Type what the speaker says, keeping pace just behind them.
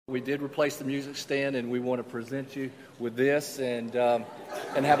We did replace the music stand, and we want to present you with this and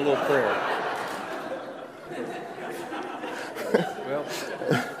have a little prayer. Well,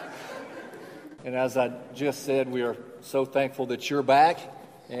 and as I just said, we are so thankful that you're back,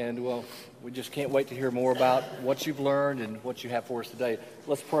 and well, we just can't wait to hear more about what you've learned and what you have for us today.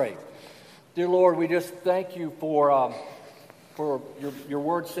 Let's pray. Dear Lord, we just thank you for your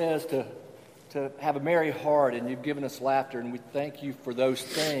word says to have a merry heart, and you've given us laughter, and we thank you for those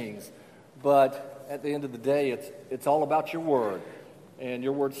things. But at the end of the day, it's all about your word. And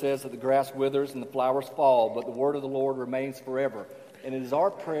your word says that the grass withers and the flowers fall, but the word of the Lord remains forever. And it is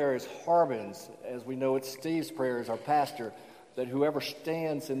our prayer as Harbins, as we know it's Steve's prayer as our pastor, that whoever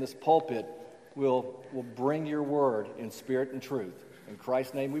stands in this pulpit will bring your word in spirit and truth. In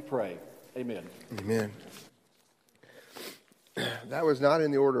Christ's name we pray. Amen. Amen. That was not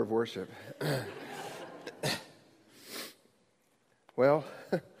in the order of worship. Well,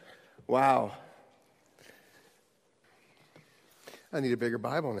 wow. I need a bigger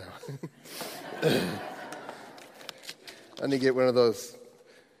Bible now. I need to get one of those,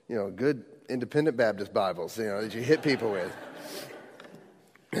 good independent Baptist Bibles, that you hit people with.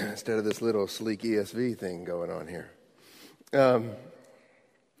 Instead of this little sleek ESV thing going on here.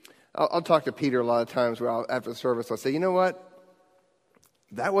 I'll talk to Peter a lot of times where after the service I'll say, you know what?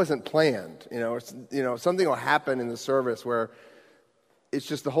 That wasn't planned. Something will happen in the service where it's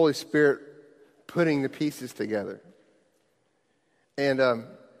just the Holy Spirit putting the pieces together. And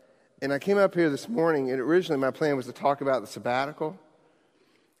I came up here this morning, and originally my plan was to talk about the sabbatical.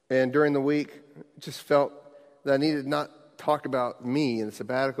 And during the week, just felt that I needed to not talk about me and the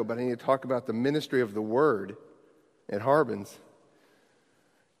sabbatical, but I needed to talk about the ministry of the Word at Harbins.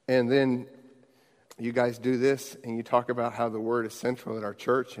 And then you guys do this, and you talk about how the Word is central at our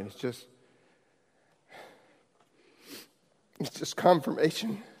church, and it's just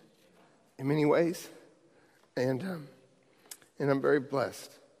confirmation in many ways, and I'm very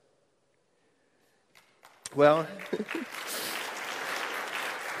blessed. Well,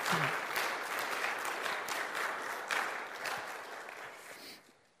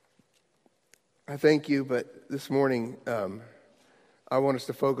 I thank you, but this morning I want us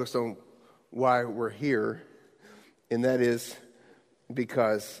to focus on why we're here, and that is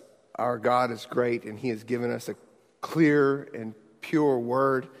because our God is great, and He has given us a clear and pure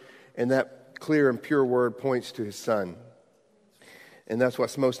word, and that clear and pure word points to His Son, and that's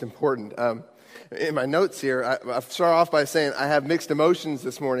what's most important. In my notes here, I start off by saying I have mixed emotions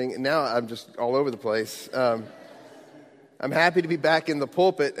this morning, and now I'm just all over the place. I'm happy to be back in the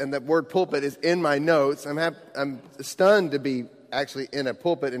pulpit, and that word pulpit is in my notes. I'm stunned to be actually in a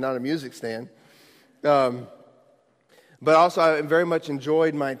pulpit and not a music stand. But also I very much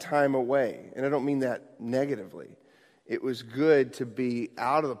enjoyed my time away, and I don't mean that negatively. It was good to be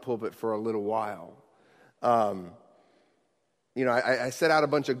out of the pulpit for a little while. I set out a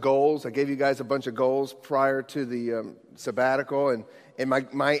bunch of goals. I gave you guys a bunch of goals prior to the sabbatical, and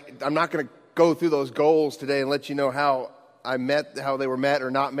I'm not going to go through those goals today and let you know how they were met or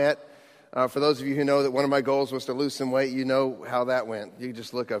not met. For those of you who know that one of my goals was to lose some weight, you know how that went. You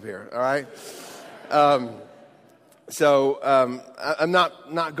just look up here, all right? I'm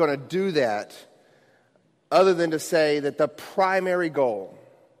not going to do that other than to say that the primary goal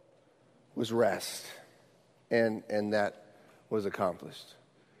was rest, and that was accomplished.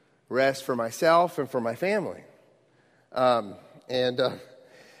 Rest for myself and for my family.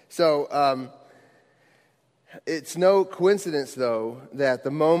 It's no coincidence, though, that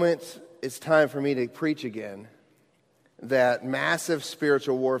the moment it's time for me to preach again, that massive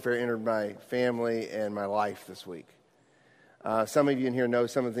spiritual warfare entered my family and my life this week. Some of you in here know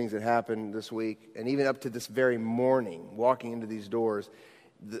some of the things that happened this week, and even up to this very morning, walking into these doors,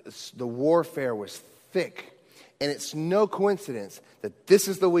 the warfare was thick. And it's no coincidence that this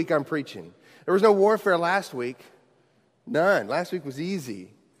is the week I'm preaching. There was no warfare last week. None. Last week was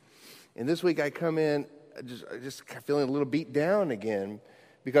easy. And this week I come in just feeling a little beat down again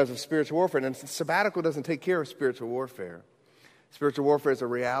because of spiritual warfare. And sabbatical doesn't take care of spiritual warfare. Spiritual warfare is a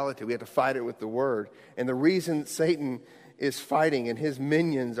reality. We have to fight it with the Word. And the reason Satan is fighting and his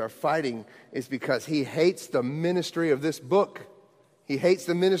minions are fighting is because he hates the ministry of this book. He hates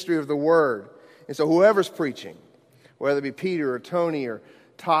the ministry of the Word. And so whoever's preaching, whether it be Peter or Tony or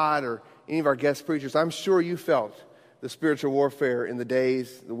Todd or any of our guest preachers, I'm sure you felt the spiritual warfare in the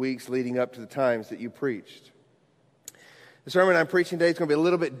days, the weeks leading up to the times that you preached. The sermon I'm preaching today is going to be a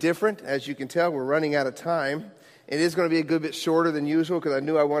little bit different. As you can tell, we're running out of time. It is going to be a good bit shorter than usual because I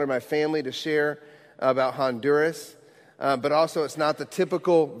knew I wanted my family to share about Honduras. but also it's not the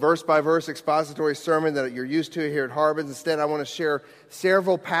typical verse-by-verse expository sermon that you're used to here at Harbins. Instead, I want to share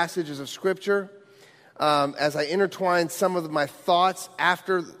several passages of Scripture as I intertwine some of my thoughts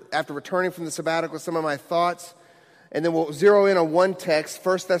after returning from the sabbatical, some of my thoughts, and then we'll zero in on one text,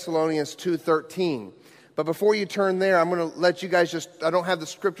 1 Thessalonians 2:13. But before you turn there, I'm going to let you guys I don't have the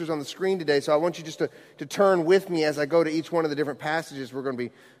scriptures on the screen today, so I want you just to turn with me as I go to each one of the different passages we're going to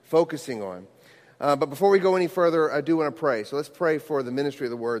be focusing on. But before we go any further, I do want to pray. So let's pray for the ministry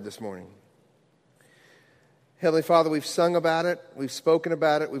of the Word this morning. Heavenly Father, we've sung about it, we've spoken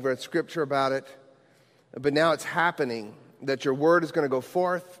about it, we've read Scripture about it, but now it's happening that your Word is going to go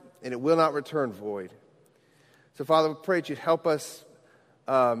forth and it will not return void. So Father, we pray that you'd help us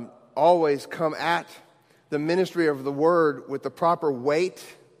always come at the ministry of the Word with the proper weight.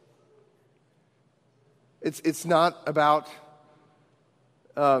 It's not about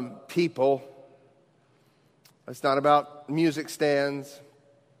people. It's not about music stands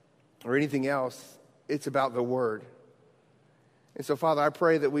or anything else. It's about the Word. And so, Father, I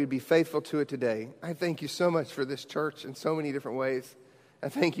pray that we'd be faithful to it today. I thank you so much for this church in so many different ways. I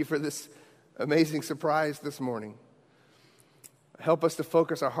thank you for this amazing surprise this morning. Help us to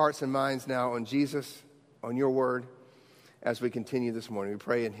focus our hearts and minds now on Jesus, on your Word, as we continue this morning. We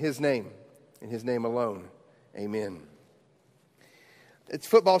pray in his name alone. Amen. It's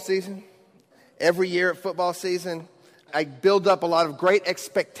football season. Every year at football season, I build up a lot of great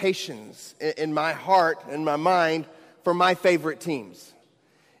expectations in my heart and my mind for my favorite teams.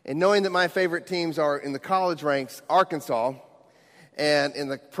 And knowing that my favorite teams are in the college ranks, Arkansas, and in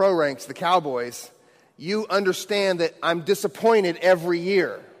the pro ranks, the Cowboys, you understand that I'm disappointed every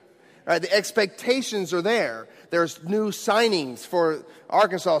year. Right? The expectations are there. There's new signings for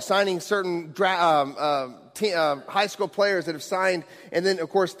Arkansas, signing certain high school players that have signed. And then, of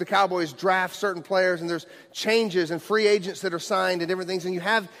course, the Cowboys draft certain players, and there's changes and free agents that are signed and different things. And you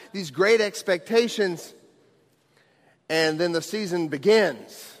have these great expectations, and then the season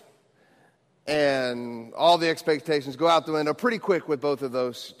begins. And all the expectations go out the window pretty quick with both of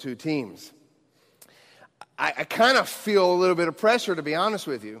those two teams. I kind of feel a little bit of pressure, to be honest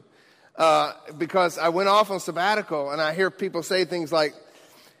with you. Because I went off on sabbatical, and I hear people say things like,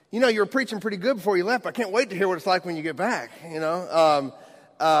 you know, you were preaching pretty good before you left, but I can't wait to hear what it's like when you get back, you know.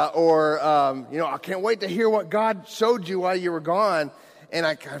 I can't wait to hear what God showed you while you were gone. And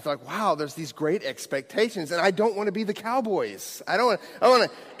I kind of feel like, wow, there's these great expectations, and I don't want to be the Cowboys. I want to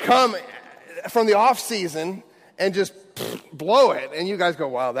come from the off season and just blow it. And you guys go,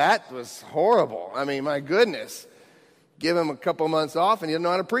 wow, that was horrible. I mean, my goodness. Give him a couple months off and he doesn't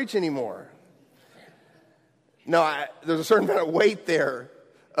know how to preach anymore. No, there's a certain amount of weight there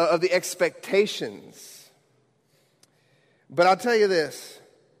of the expectations. But I'll tell you this,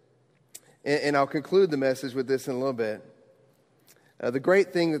 and I'll conclude the message with this in a little bit. The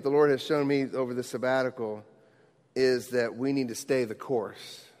great thing that the Lord has shown me over the sabbatical is that we need to stay the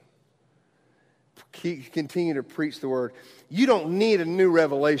course. Continue to preach the word. You don't need a new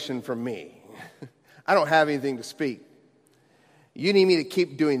revelation from me. I don't have anything to speak. You need me to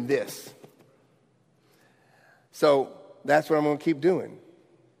keep doing this. So that's what I'm going to keep doing.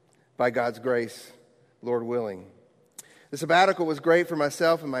 By God's grace, Lord willing. The sabbatical was great for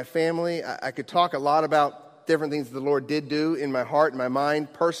myself and my family. I could talk a lot about different things that the Lord did do in my heart and my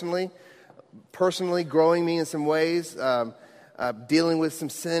mind personally growing me in some ways, dealing with some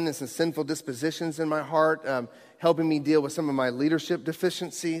sin and some sinful dispositions in my heart, helping me deal with some of my leadership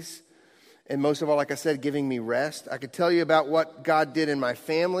deficiencies. And most of all, like I said, giving me rest. I could tell you about what God did in my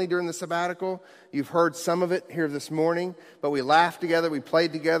family during the sabbatical. You've heard some of it here this morning. But we laughed together, we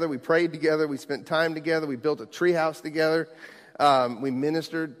played together, we prayed together, we spent time together, we built a treehouse together, we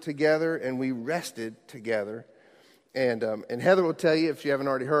ministered together, and we rested together. And Heather will tell you, if you haven't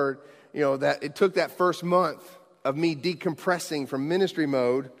already heard, you know, that it took that first month of me decompressing from ministry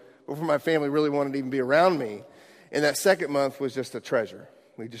mode before my family really wanted to even be around me. And that second month was just a treasure.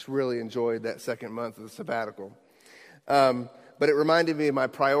 We just really enjoyed that second month of the sabbatical. But it reminded me of my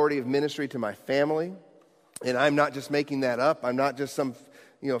priority of ministry to my family. And I'm not just making that up. I'm not just some,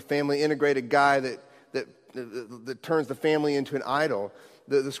 family integrated guy that turns the family into an idol.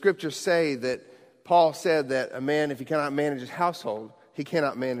 The scriptures say that Paul said that a man, if he cannot manage his household, he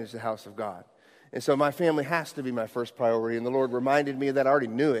cannot manage the house of God. And so my family has to be my first priority. And the Lord reminded me of that. I already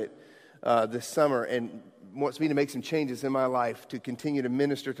knew it this summer, and wants me to make some changes in my life to continue to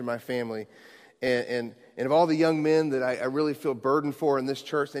minister to my family. And of all the young men that I really feel burdened for in this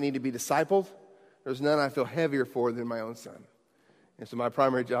church, they need to be discipled. There's none I feel heavier for than my own son. And so my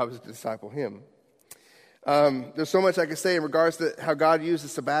primary job is to disciple him. There's so much I could say in regards to how God used the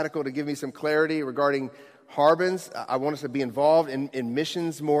sabbatical to give me some clarity regarding Harbins. I want us to be involved in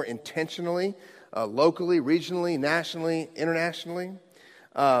missions more intentionally, locally, regionally, nationally, internationally.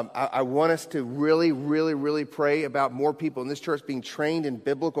 I want us to really, really, really pray about more people in this church being trained in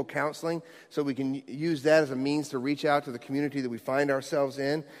biblical counseling so we can use that as a means to reach out to the community that we find ourselves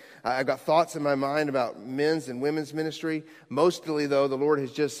in. I've got thoughts in my mind about men's and women's ministry. Mostly, though, the Lord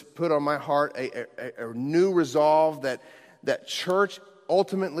has just put on my heart a new resolve that church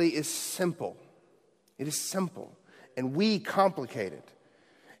ultimately is simple. It is simple, and we complicate it.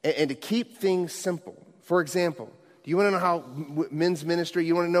 And to keep things simple. For example, do you want to know how men's ministry,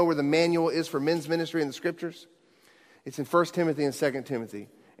 you want to know where the manual is for men's ministry in the Scriptures? It's in 1 Timothy and 2 Timothy,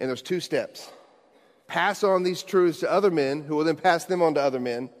 and there's 2 steps. Pass on these truths to other men, who will then pass them on to other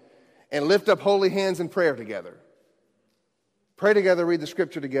men, and lift up holy hands in prayer together. Pray together, read the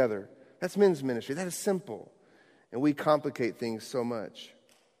Scripture together. That's men's ministry. That is simple, and we complicate things so much.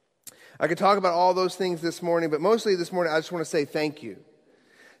 I could talk about all those things this morning, but mostly this morning I just want to say thank you.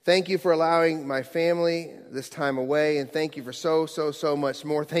 Thank you for allowing my family this time away, and thank you for so much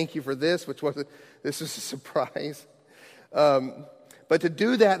more. Thank you for this, this was a surprise. But to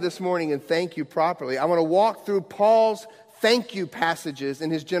do that this morning and thank you properly, I want to walk through Paul's thank you passages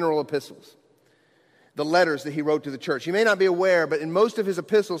in his general epistles, the letters that he wrote to the church. You may not be aware, but in most of his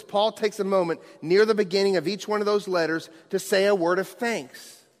epistles, Paul takes a moment near the beginning of each one of those letters to say a word of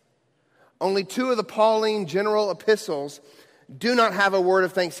thanks. Only 2 of the Pauline general epistles do not have a word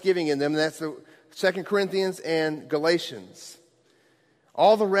of thanksgiving in them. That's the 2 Corinthians and Galatians.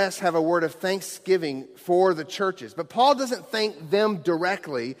 All the rest have a word of thanksgiving for the churches. But Paul doesn't thank them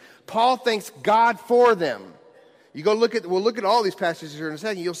directly. Paul thanks God for them. We'll look at all these passages here in a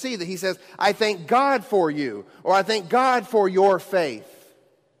second. You'll see that he says, I thank God for you, or I thank God for your faith.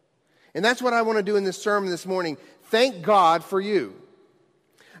 And that's what I want to do in this sermon this morning. Thank God for you.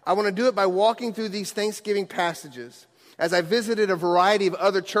 I want to do it by walking through these Thanksgiving passages. As I visited a variety of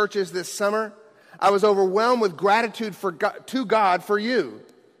other churches this summer, I was overwhelmed with gratitude to God for you.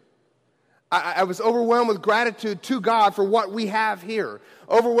 I was overwhelmed with gratitude to God for what we have here.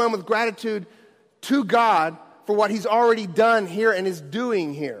 Overwhelmed with gratitude to God for what He's already done here and is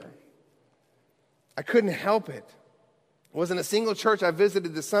doing here. I couldn't help it. There wasn't a single church I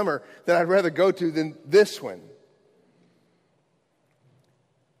visited this summer that I'd rather go to than this one.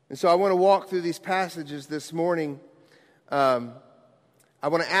 And so I want to walk through these passages this morning. I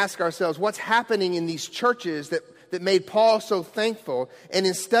want to ask ourselves, what's happening in these churches that made Paul so thankful? And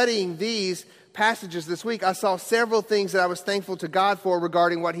in studying these passages this week, I saw several things that I was thankful to God for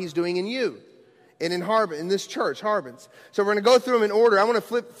regarding what He's doing in you and in Harbins, in this church, Harbins. So we're going to go through them in order. I want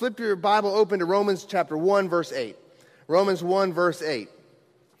to flip your Bible open to Romans chapter 1, verse 8. Romans 1, verse 8.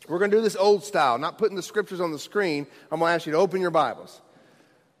 We're going to do this old style, not putting the scriptures on the screen. I'm going to ask you to open your Bibles.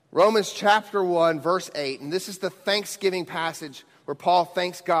 Romans chapter 1, verse 8, and this is the Thanksgiving passage where Paul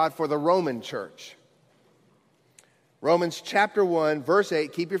thanks God for the Roman church. Romans chapter 1, verse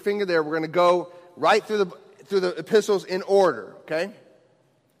 8, keep your finger there. We're going to go right through the epistles in order, okay?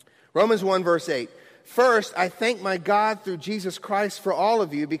 Romans 1, verse 8. First, I thank my God through Jesus Christ for all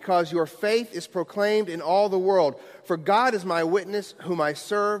of you, because your faith is proclaimed in all the world. For God is my witness, whom I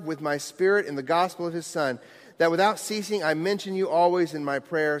serve with my spirit in the gospel of His Son, that without ceasing I mention you always in my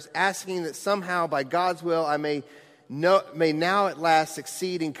prayers, asking that somehow by God's will I may now at last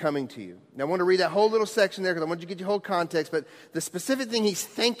succeed in coming to you. Now I want to read that whole little section there because I want you to get your whole context, but the specific thing he's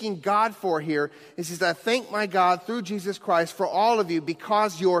thanking God for here is he says, I thank my God through Jesus Christ for all of you,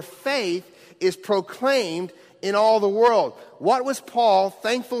 because your faith is proclaimed in all the world. What was Paul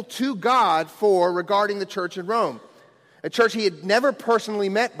thankful to God for regarding the church in Rome? A church he had never personally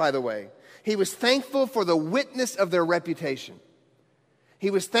met, by the way. He was thankful for the witness of their reputation.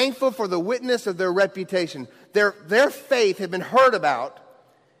 He was thankful for the witness of their reputation. Their faith had been heard about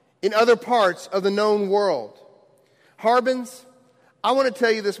in other parts of the known world. Harbins, I want to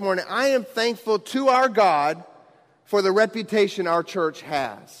tell you this morning, I am thankful to our God for the reputation our church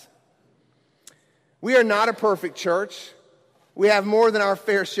has. We are not a perfect church. We have more than our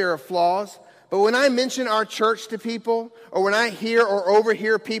fair share of flaws. But when I mention our church to people, or when I hear or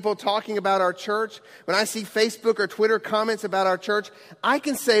overhear people talking about our church, when I see Facebook or Twitter comments about our church, I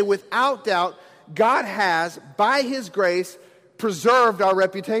can say without doubt, God has, by His grace, preserved our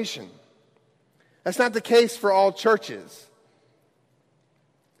reputation. That's not the case for all churches.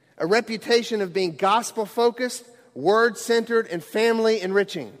 A reputation of being gospel-focused, word-centered, and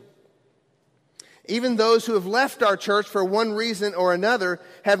family-enriching. Even those who have left our church for one reason or another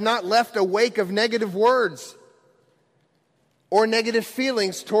have not left a wake of negative words or negative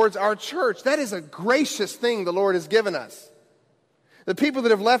feelings towards our church. That is a gracious thing the Lord has given us. The people that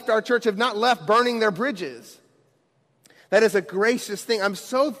have left our church have not left burning their bridges. That is a gracious thing. I'm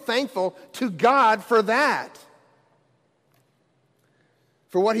so thankful to God for that.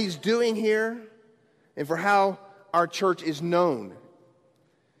 For what he's doing here and for how our church is known.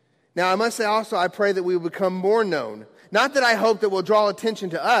 Now, I must say also, I pray that we will become more known. Not that I hope that we'll draw attention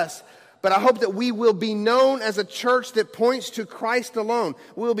to us, but I hope that we will be known as a church that points to Christ alone.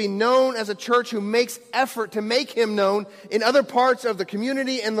 We will be known as a church who makes effort to make him known in other parts of the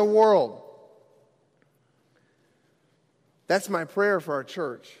community and the world. That's my prayer for our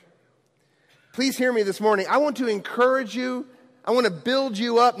church. Please hear me this morning. I want to encourage you. I want to build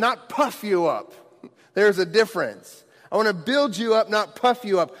you up, not puff you up. There's a difference. I want to build you up, not puff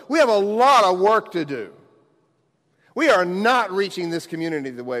you up. We have a lot of work to do. We are not reaching this community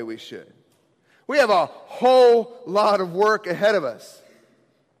the way we should. We have a whole lot of work ahead of us.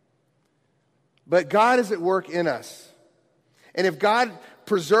 But God is at work in us. And if God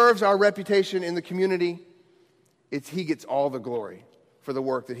preserves our reputation in the community, he gets all the glory for the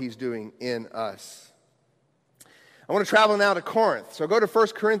work that he's doing in us. I want to travel now to Corinth. So go to 1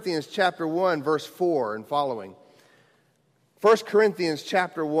 Corinthians chapter 1, verse 4 and following. 1 Corinthians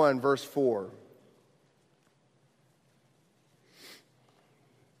chapter 1, verse 4.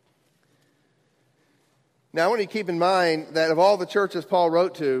 Now, I want you to keep in mind that of all the churches Paul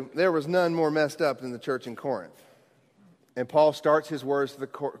wrote to, there was none more messed up than the church in Corinth. And Paul starts his words to the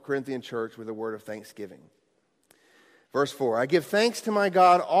Corinthian church with a word of thanksgiving. Verse 4, I give thanks to my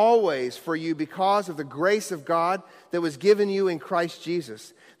God always for you because of the grace of God that was given you in Christ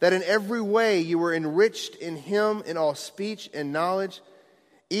Jesus, that in every way you were enriched in him in all speech and knowledge,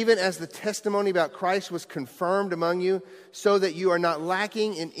 even as the testimony about Christ was confirmed among you, so that you are not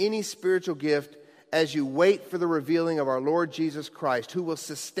lacking in any spiritual gift as you wait for the revealing of our Lord Jesus Christ, who will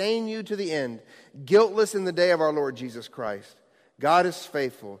sustain you to the end, guiltless in the day of our Lord Jesus Christ. God is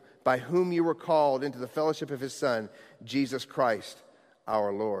faithful, by whom you were called into the fellowship of his Son, Jesus Christ,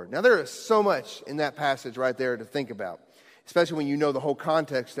 our Lord. Now, there is so much in that passage right there to think about, especially when you know the whole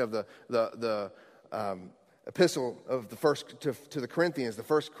context of the epistle of the first to the Corinthians, the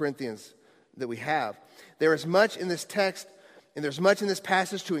 1 Corinthians that we have. There is much in this text, and there's much in this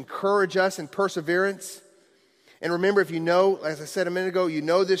passage to encourage us in perseverance. And remember, if you know, as I said a minute ago, you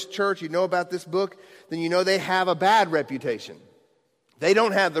know this church, you know about this book, then you know they have a bad reputation. They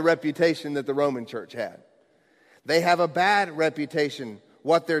don't have the reputation that the Roman church had. They have a bad reputation,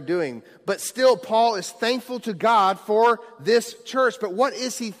 what they're doing. But still, Paul is thankful to God for this church. But what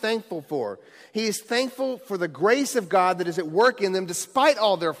is he thankful for? He is thankful for the grace of God that is at work in them despite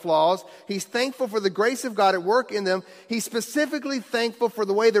all their flaws. He's thankful for the grace of God at work in them. He's specifically thankful for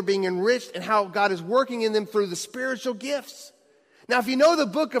the way they're being enriched and how God is working in them through the spiritual gifts. Now, if you know the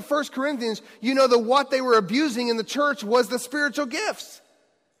book of 1 Corinthians, you know that what they were abusing in the church was the spiritual gifts.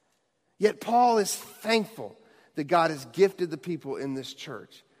 Yet Paul is thankful that God has gifted the people in this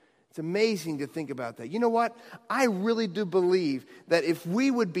church. It's amazing to think about that. You know what? I really do believe that if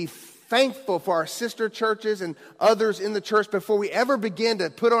we would be thankful for our sister churches and others in the church before we ever begin to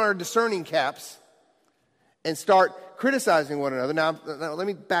put on our discerning caps and start criticizing one another. Now let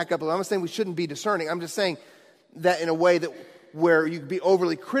me back up a little. I'm not saying we shouldn't be discerning. I'm just saying that in a way that where you can be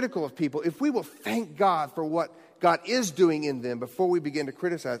overly critical of people. If we will thank God for what God is doing in them before we begin to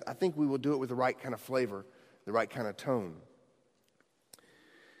criticize, I think we will do it with the right kind of flavor, the right kind of tone.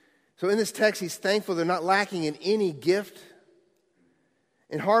 So in this text, he's thankful they're not lacking in any gift.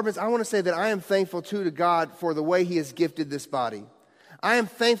 In Harbins, I want to say that I am thankful too to God for the way he has gifted this body. I am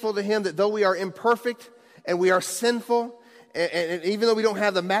thankful to him that though we are imperfect and we are sinful, and even though we don't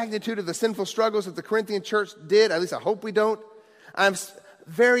have the magnitude of the sinful struggles that the Corinthian church did, at least I hope we don't, I'm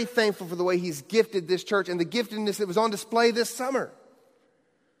very thankful for the way he's gifted this church and the giftedness that was on display this summer.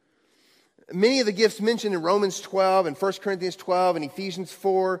 Many of the gifts mentioned in Romans 12 and 1 Corinthians 12 and Ephesians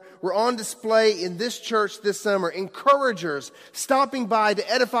 4 were on display in this church this summer. Encouragers stopping by to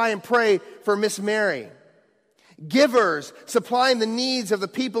edify and pray for Miss Mary. Givers supplying the needs of the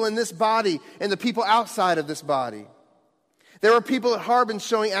people in this body and the people outside of this body. There were people at Harbins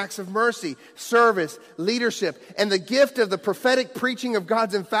showing acts of mercy, service, leadership, and the gift of the prophetic preaching of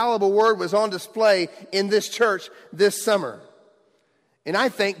God's infallible word was on display in this church this summer. And I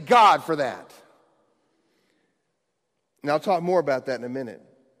thank God for that. And I'll talk more about that in a minute.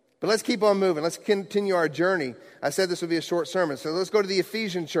 But let's keep on moving. Let's continue our journey. I said this would be a short sermon, so let's go to the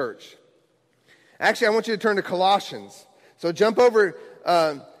Ephesian church. Actually, I want you to turn to Colossians. So jump over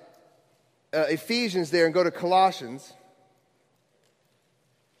Ephesians there and go to Colossians.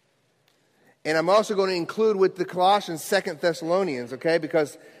 And I'm also going to include with the Colossians 2 Thessalonians, okay,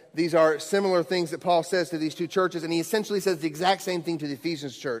 because these are similar things that Paul says to these two churches, and he essentially says the exact same thing to the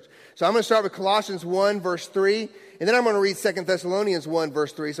Ephesians church. So I'm going to start with Colossians 1, verse 3, and then I'm going to read 2 Thessalonians 1,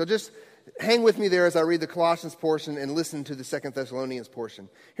 verse 3. So just hang with me there as I read the Colossians portion and listen to the 2 Thessalonians portion.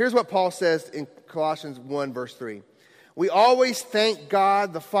 Here's what Paul says in Colossians 1, verse 3. We always thank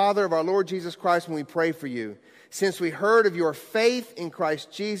God, the Father of our Lord Jesus Christ, when we pray for you, since we heard of your faith in Christ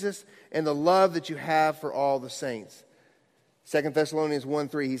Jesus and the love that you have for all the saints. 2 Thessalonians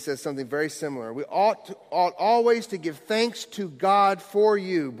 1:3, he says something very similar. We ought always to give thanks to God for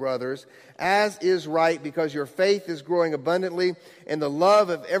you, brothers, as is right, because your faith is growing abundantly, and the love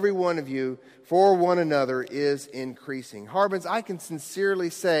of every one of you for one another is increasing. Harbins, I can sincerely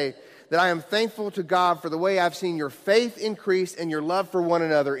say that I am thankful to God for the way I've seen your faith increase and your love for one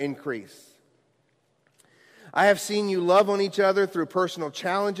another increase. I have seen you love on each other through personal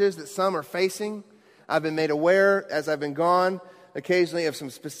challenges that some are facing. I've been made aware, as I've been gone, occasionally of some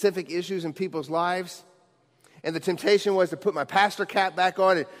specific issues in people's lives. And the temptation was to put my pastor cap back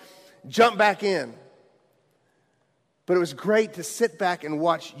on and jump back in. But it was great to sit back and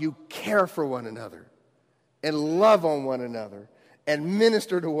watch you care for one another and love on one another and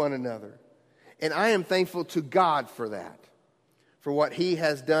minister to one another. And I am thankful to God for that, for what He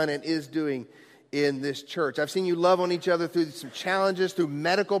has done and is doing in this church. I've seen you love on each other through some challenges, through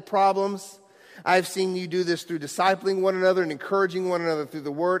medical problems. I've seen you do this through discipling one another and encouraging one another through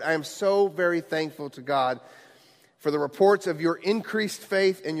the Word. I am so very thankful to God for the reports of your increased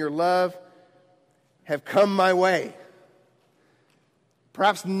faith and your love have come my way.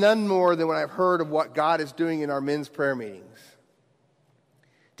 Perhaps none more than when I've heard of what God is doing in our men's prayer meetings.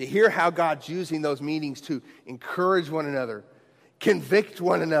 To hear how God's using those meetings to encourage one another, convict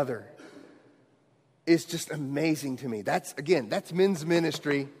one another, is just amazing to me. That's men's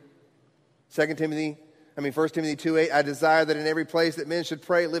ministry. 1 Timothy 2:8, I desire that in every place that men should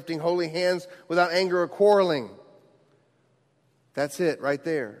pray, lifting holy hands without anger or quarreling. That's it right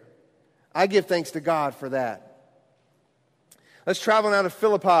there. I give thanks to God for that. Let's travel now to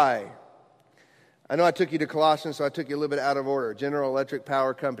Philippi. I know I took you to Colossians, so I took you a little bit out of order. General Electric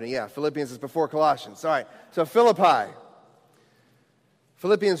Power Company. Yeah, Philippians is before Colossians. All right, so Philippi.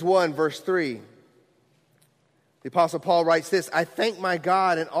 Philippians 1, verse 3. The Apostle Paul writes this, I thank my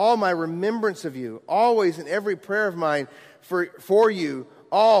God in all my remembrance of you, always in every prayer of mine for you,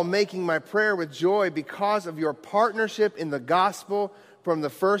 all making my prayer with joy because of your partnership in the gospel from the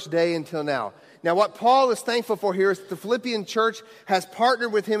first day until now. Now, what Paul is thankful for here is that the Philippian church has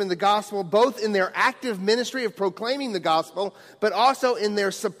partnered with him in the gospel, both in their active ministry of proclaiming the gospel, but also in their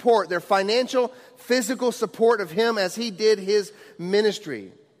support, their financial, physical support of him as he did his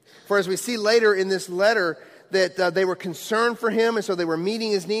ministry. For as we see later in this letter, that they were concerned for him, and so they were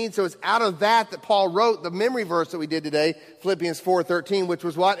meeting his needs. So it's out of that Paul wrote the memory verse that we did today, Philippians 4:13, which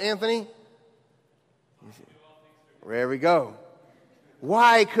was what, Anthony? There we go.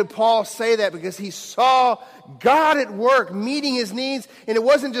 Why could Paul say that? Because he saw God at work meeting his needs, and it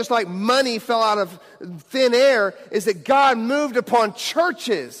wasn't just like money fell out of thin air, is that God moved upon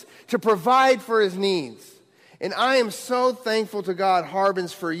churches to provide for his needs. And I am so thankful to God,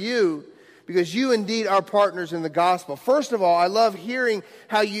 Harbins, for you, because you indeed are partners in the gospel. First of all, I love hearing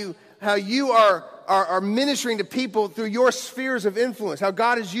how you are ministering to people through your spheres of influence, how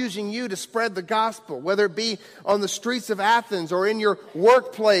God is using you to spread the gospel, whether it be on the streets of Athens or in your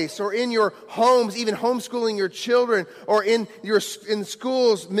workplace or in your homes, even homeschooling your children, or in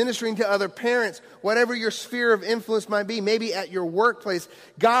schools ministering to other parents, whatever your sphere of influence might be, maybe at your workplace.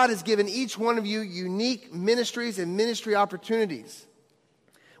 God has given each one of you unique ministries and ministry opportunities.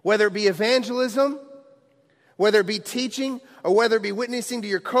 Whether it be evangelism, whether it be teaching, or whether it be witnessing to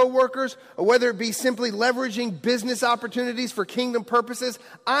your coworkers, or whether it be simply leveraging business opportunities for kingdom purposes,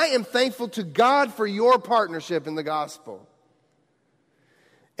 I am thankful to God for your partnership in the gospel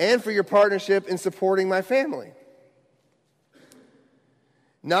and for your partnership in supporting my family.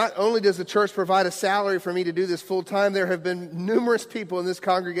 Not only does the church provide a salary for me to do this full time, there have been numerous people in this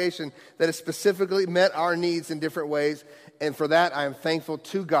congregation that have specifically met our needs in different ways, and for that I am thankful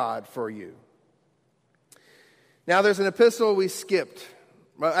to God for you. Now there's an epistle we skipped.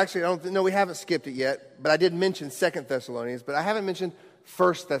 Well, actually, we haven't skipped it yet, but I did mention 2 Thessalonians, but I haven't mentioned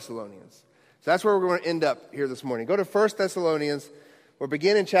 1 Thessalonians. So that's where we're going to end up here this morning. Go to 1 Thessalonians. We'll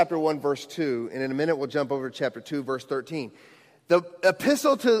begin in chapter 1, verse 2, and in a minute we'll jump over to chapter 2, verse 13. The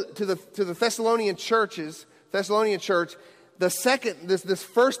epistle to the Thessalonian church, this 1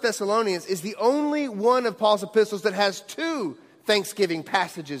 Thessalonians is the only one of Paul's epistles that has two Thanksgiving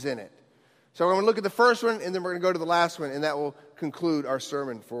passages in it. So we're going to look at the first one, and then we're going to go to the last one, and that will conclude our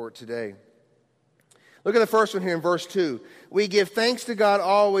sermon for today. Look at the first one here in verse 2. We give thanks to God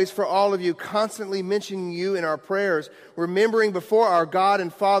always for all of you, constantly mentioning you in our prayers, remembering before our God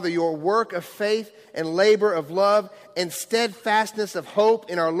and Father your work of faith and labor of love and steadfastness of hope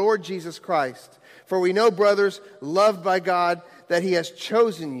in our Lord Jesus Christ. For we know, brothers, loved by God, that he has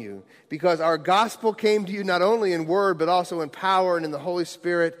chosen you, because our gospel came to you not only in word, but also in power and in the Holy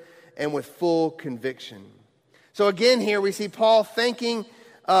Spirit and with full conviction. So again here we see Paul thanking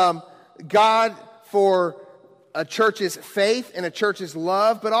God for a church's faith and a church's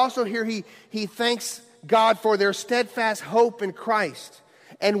love, but also here he thanks God for their steadfast hope in Christ.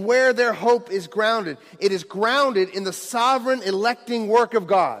 And where their hope is grounded, it is grounded in the sovereign electing work of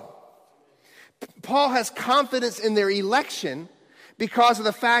God. Paul has confidence in their election because of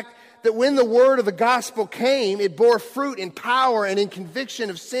the fact that when the word of the gospel came, it bore fruit in power and in conviction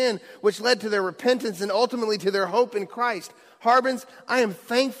of sin, which led to their repentance and ultimately to their hope in Christ. Harbins, I am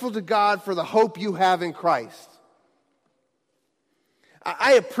thankful to God for the hope you have in Christ.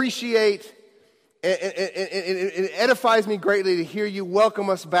 I appreciate, it edifies me greatly to hear you welcome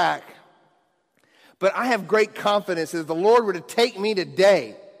us back. But I have great confidence that if the Lord were to take me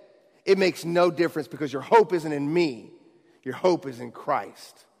today, it makes no difference because your hope isn't in me. Your hope is in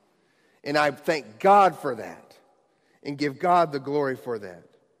Christ. And I thank God for that and give God the glory for that.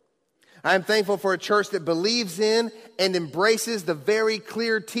 I am thankful for a church that believes in and embraces the very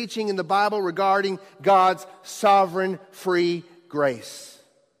clear teaching in the Bible regarding God's sovereign free grace.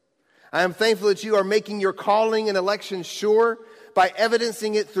 I am thankful that you are making your calling and election sure by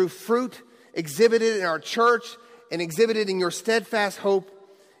evidencing it through fruit exhibited in our church and exhibited in your steadfast hope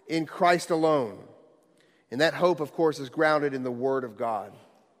in Christ alone. And that hope, of course, is grounded in the Word of God.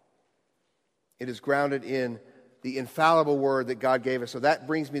 It is grounded in the infallible Word that God gave us. So that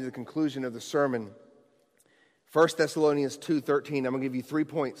brings me to the conclusion of the sermon. 1 Thessalonians 2:13. I'm going to give you 3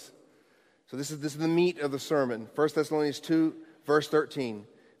 points. So this is the meat of the sermon. 1 Thessalonians 2, verse 13.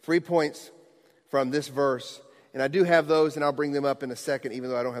 3 points from this verse. And I do have those, and I'll bring them up in a second, even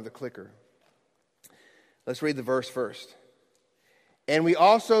though I don't have the clicker. Let's read the verse first. And we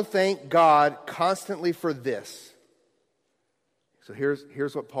also thank God constantly for this. So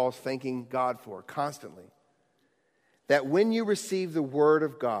here's what Paul's thanking God for, constantly. That when you received the word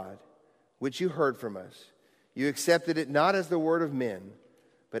of God, which you heard from us, you accepted it not as the word of men,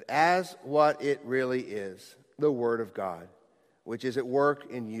 but as what it really is, the word of God, which is at work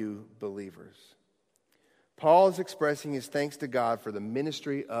in you believers. Paul is expressing his thanks to God for the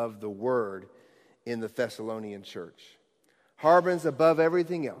ministry of the word in the Thessalonian church. Harbins, above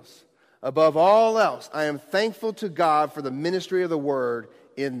everything else, above all else, I am thankful to God for the ministry of the word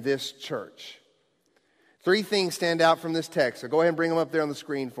in this church. 3 things stand out from this text, so go ahead and bring them up there on the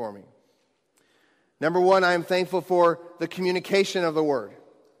screen for me. Number 1, I am thankful for the communication of the word.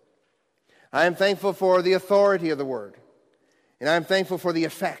 I am thankful for the authority of the word. And I am thankful for the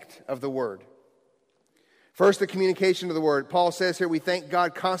effect of the word. First, the communication of the word. Paul says here, we thank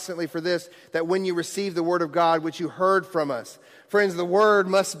God constantly for this, that when you receive the word of God, which you heard from us. Friends, the word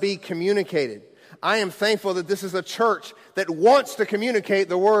must be communicated. I am thankful that this is a church that wants to communicate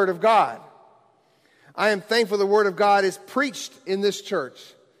the word of God. I am thankful the word of God is preached in this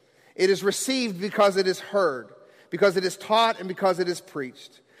church. It is received because it is heard, because it is taught, and because it is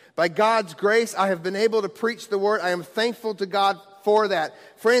preached. By God's grace, I have been able to preach the word. I am thankful to God for that.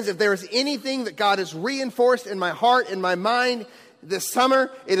 Friends, if there is anything that God has reinforced in my heart, in my mind this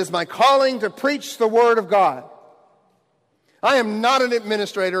summer, it is my calling to preach the word of God. I am not an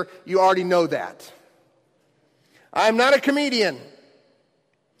administrator. You already know that. I am not a comedian.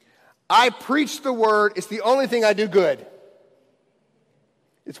 I preach the word. It's the only thing I do good.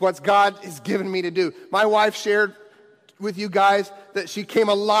 It's what God has given me to do. My wife shared with you guys that she came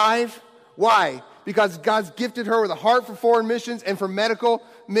alive. Why? Because God's gifted her with a heart for foreign missions and for medical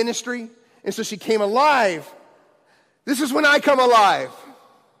ministry. And so she came alive. This is when I come alive.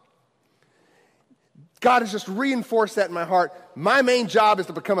 God has just reinforced that in my heart. My main job is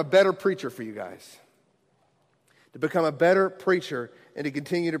to become a better preacher for you guys. To become a better preacher and to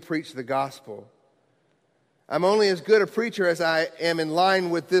continue to preach the gospel. I'm only as good a preacher as I am in line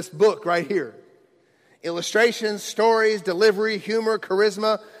with this book right here. Illustrations, stories, delivery, humor,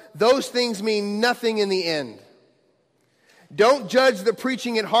 charisma, those things mean nothing in the end. Don't judge the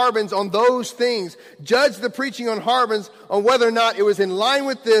preaching at Harbins on those things. Judge the preaching on Harbins on whether or not it was in line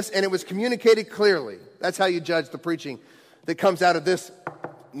with this and it was communicated clearly. That's how you judge the preaching that comes out of this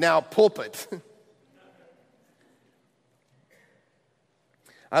now pulpit.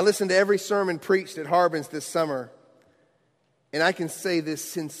 I listened to every sermon preached at Harbins this summer, and I can say this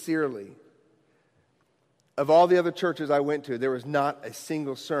sincerely. Of all the other churches I went to, there was not a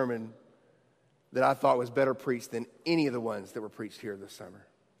single sermon that I thought was better preached than any of the ones that were preached here this summer.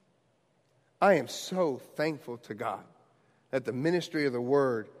 I am so thankful to God that the ministry of the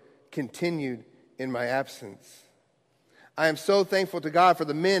Word continued in my absence. I am so thankful to God for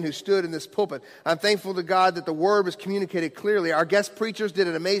the men who stood in this pulpit. I'm thankful to God that the Word was communicated clearly. Our guest preachers did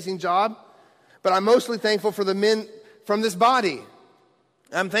an amazing job, but I'm mostly thankful for the men from this body.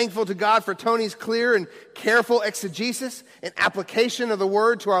 I'm thankful to God for Tony's clear and careful exegesis and application of the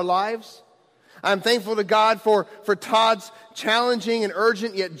Word to our lives. I'm thankful to God for Todd's challenging and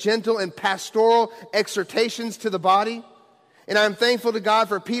urgent yet gentle and pastoral exhortations to the body. And I'm thankful to God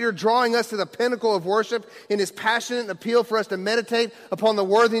for Peter drawing us to the pinnacle of worship in his passionate appeal for us to meditate upon the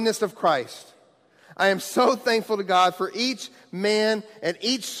worthiness of Christ. I am so thankful to God for each man and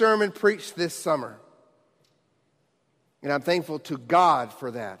each sermon preached this summer. And I'm thankful to God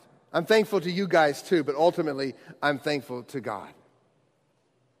for that. I'm thankful to you guys too, but ultimately I'm thankful to God.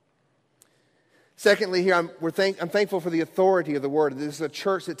 Secondly, here I'm thankful for the authority of the Word. This is a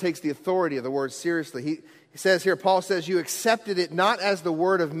church that takes the authority of the Word seriously. He says here, Paul says, you accepted it not as the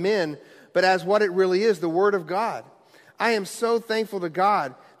word of men, but as what it really is, the Word of God. I am so thankful to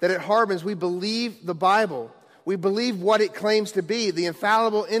God that at Harbins we believe the Bible. We believe what it claims to be, the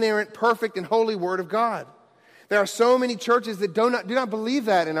infallible, inerrant, perfect, and holy Word of God. There are so many churches that do not believe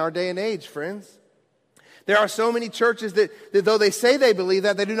that in our day and age, friends. There are so many churches that though they say they believe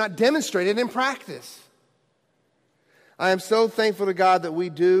that, they do not demonstrate it in practice. I am so thankful to God that we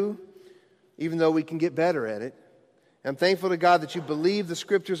do, even though we can get better at it. I'm thankful to God that you believe the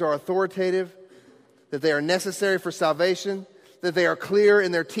Scriptures are authoritative, that they are necessary for salvation, that they are clear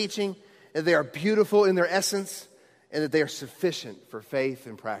in their teaching, that they are beautiful in their essence, and that they are sufficient for faith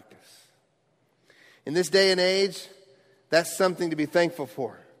and practice. In this day and age, that's something to be thankful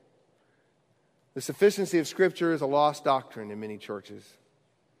for. The sufficiency of Scripture is a lost doctrine in many churches.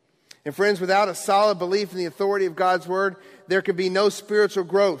 And friends, without a solid belief in the authority of God's Word, there can be no spiritual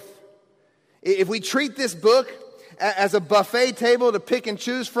growth. If we treat this book as a buffet table to pick and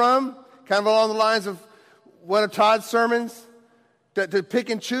choose from, kind of along the lines of one of Todd's sermons, to pick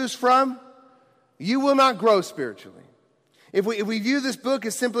and choose from, you will not grow spiritually. If we view this book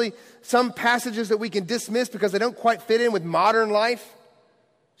as simply some passages that we can dismiss because they don't quite fit in with modern life,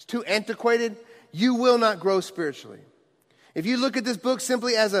 it's too antiquated, you will not grow spiritually. If you look at this book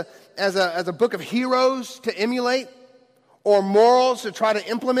simply as a book of heroes to emulate or morals to try to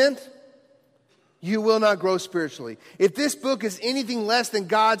implement, you will not grow spiritually. If this book is anything less than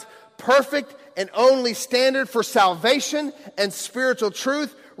God's perfect and only standard for salvation and spiritual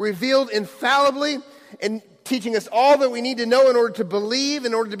truth revealed infallibly and teaching us all that we need to know in order to believe,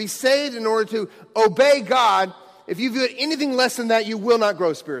 in order to be saved, in order to obey God, if you view it anything less than that, you will not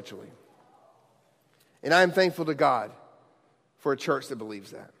grow spiritually. And I am thankful to God for a church that believes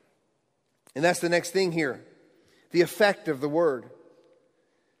that. And that's the next thing here, the effect of the Word.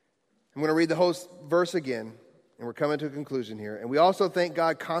 I'm going to read the whole verse again, and we're coming to a conclusion here. And we also thank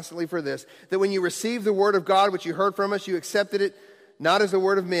God constantly for this, that when you received the Word of God, which you heard from us, you accepted it not as the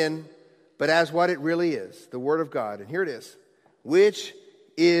word of men, but as what it really is, the Word of God. And here it is, which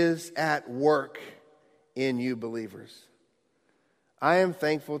is at work in you believers. I am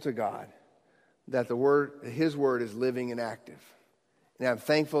thankful to God that His Word is living and active. And I'm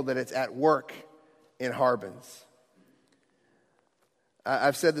thankful that it's at work in Harbins.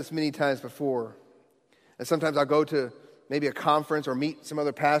 I've said this many times before. And sometimes I'll go to maybe a conference or meet some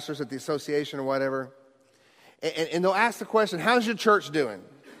other pastors at the association or whatever. And they'll ask the question, how's your church doing?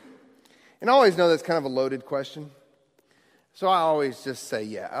 And I always know that's kind of a loaded question. So I always just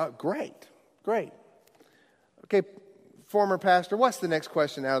say, great. Okay, former pastor, what's the next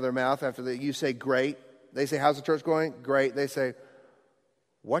question out of their mouth after you say great? They say, how's the church going? Great. They say,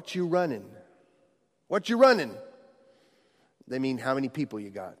 what you running? What you running? They mean how many people you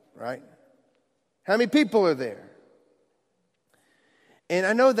got, right? How many people are there? And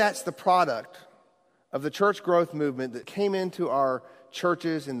I know that's the product of the church growth movement that came into our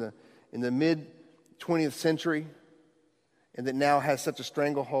churches in the mid-20th century and that now has such a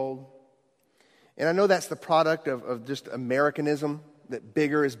stranglehold. And I know that's the product of just Americanism, that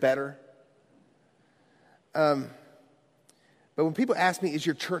bigger is better. But when people ask me, is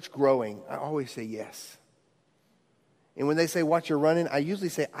your church growing? I always say yes. And when they say, what you're running, I usually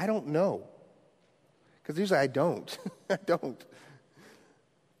say, I don't know. Because usually I don't. I don't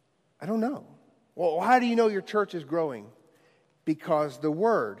know. Well, how do you know your church is growing? Because the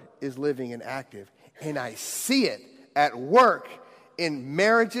Word is living and active. And I see it at work in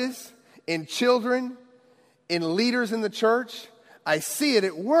marriages, in children, in leaders in the church. I see it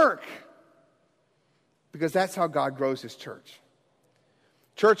at work. Because that's how God grows His church.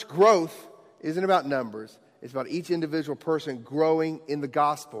 Church growth isn't about numbers. It's about each individual person growing in the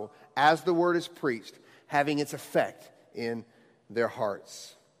gospel as the word is preached, having its effect in their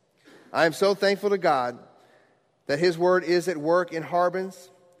hearts. I am so thankful to God that his word is at work in Harbins.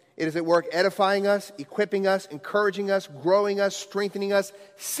 It is at work edifying us, equipping us, encouraging us, growing us, strengthening us,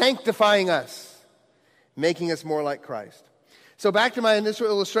 sanctifying us, making us more like Christ. So back to my initial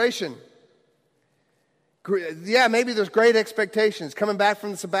illustration. Yeah, maybe there's great expectations coming back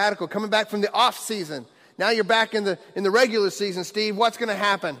from the sabbatical, coming back from the off season. Now you're back in the regular season, Steve. What's going to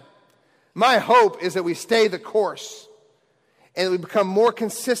happen? My hope is that we stay the course and that we become more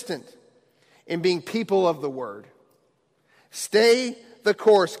consistent in being people of the word. Stay the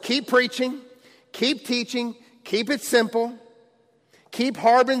course. Keep preaching, keep teaching, keep it simple, keep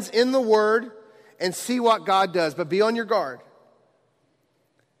Harbins in the word, and see what God does. But be on your guard.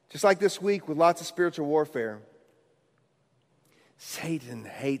 Just like this week with lots of spiritual warfare, Satan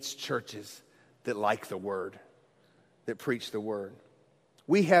hates churches that like the word, that preach the word.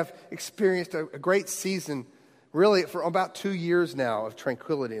 We have experienced a great season, really for about 2 years now, of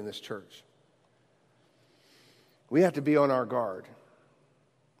tranquility in this church. We have to be on our guard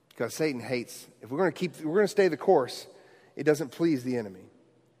because Satan hates. If we're going to stay the course, it doesn't please the enemy.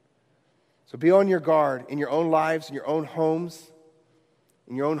 So be on your guard in your own lives, in your own homes,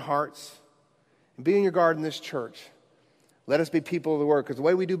 in your own hearts, and be on your guard in this church. Let us be people of the word, because the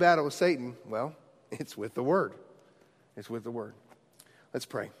way we do battle with Satan, well, it's with the word. It's with the word. Let's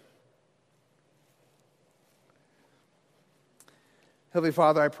pray. Heavenly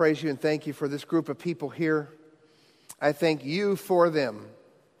Father, I praise you and thank you for this group of people here. I thank you for them.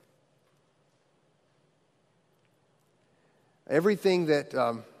 Everything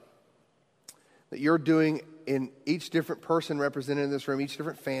that you're doing in each different person represented in this room, each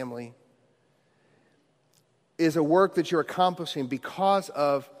different family, is a work that you're accomplishing because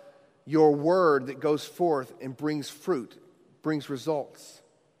of your word that goes forth and brings fruit, brings results.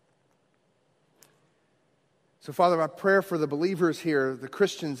 So, Father, my prayer for the believers here, the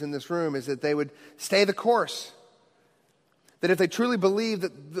Christians in this room, is that they would stay the course. That if they truly believe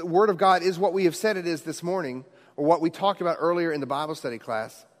that the Word of God is what we have said it is this morning, or what we talked about earlier in the Bible study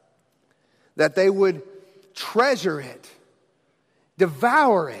class, that they would treasure it,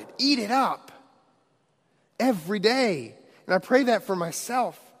 devour it, eat it up every day. And I pray that for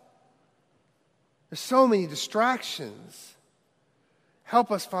myself. There's so many distractions.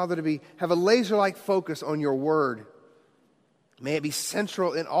 Help us, Father, to have a laser-like focus on your word. May it be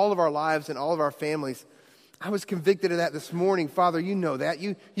central in all of our lives and all of our families. I was convicted of that this morning. Father, you know that.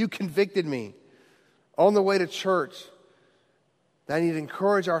 You convicted me on the way to church. That I need to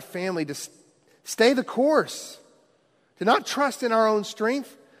encourage our family to stay the course, to not trust in our own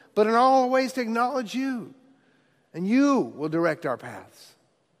strength, but in all ways to acknowledge you. And you will direct our paths.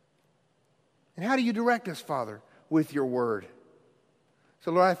 And how do you direct us, Father? With your word.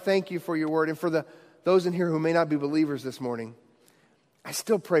 So, Lord, I thank you for your word. And for those in here who may not be believers this morning, I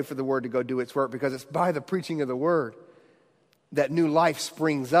still pray for the word to go do its work, because it's by the preaching of the word that new life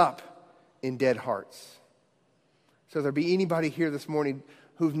springs up in dead hearts. So if there be anybody here this morning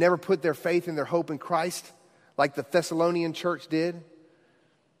who've never put their faith and their hope in Christ like the Thessalonian church did,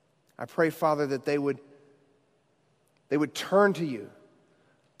 I pray, Father, that they would turn to you,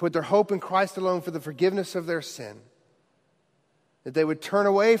 put their hope in Christ alone for the forgiveness of their sin, that they would turn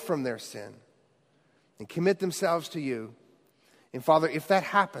away from their sin and commit themselves to you. And Father, if that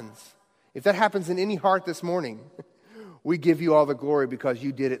happens in any heart this morning, we give you all the glory, because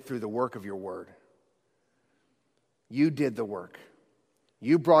you did it through the work of your word. You did the work.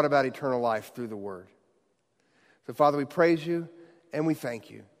 You brought about eternal life through the word. So Father, we praise you and we thank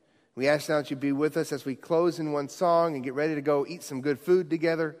you. We ask now that you be with us as we close in one song and get ready to go eat some good food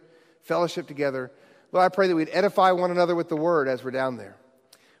together, fellowship together. Lord, I pray that we'd edify one another with the word as we're down there.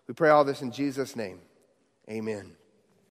 We pray all this in Jesus' name. Amen.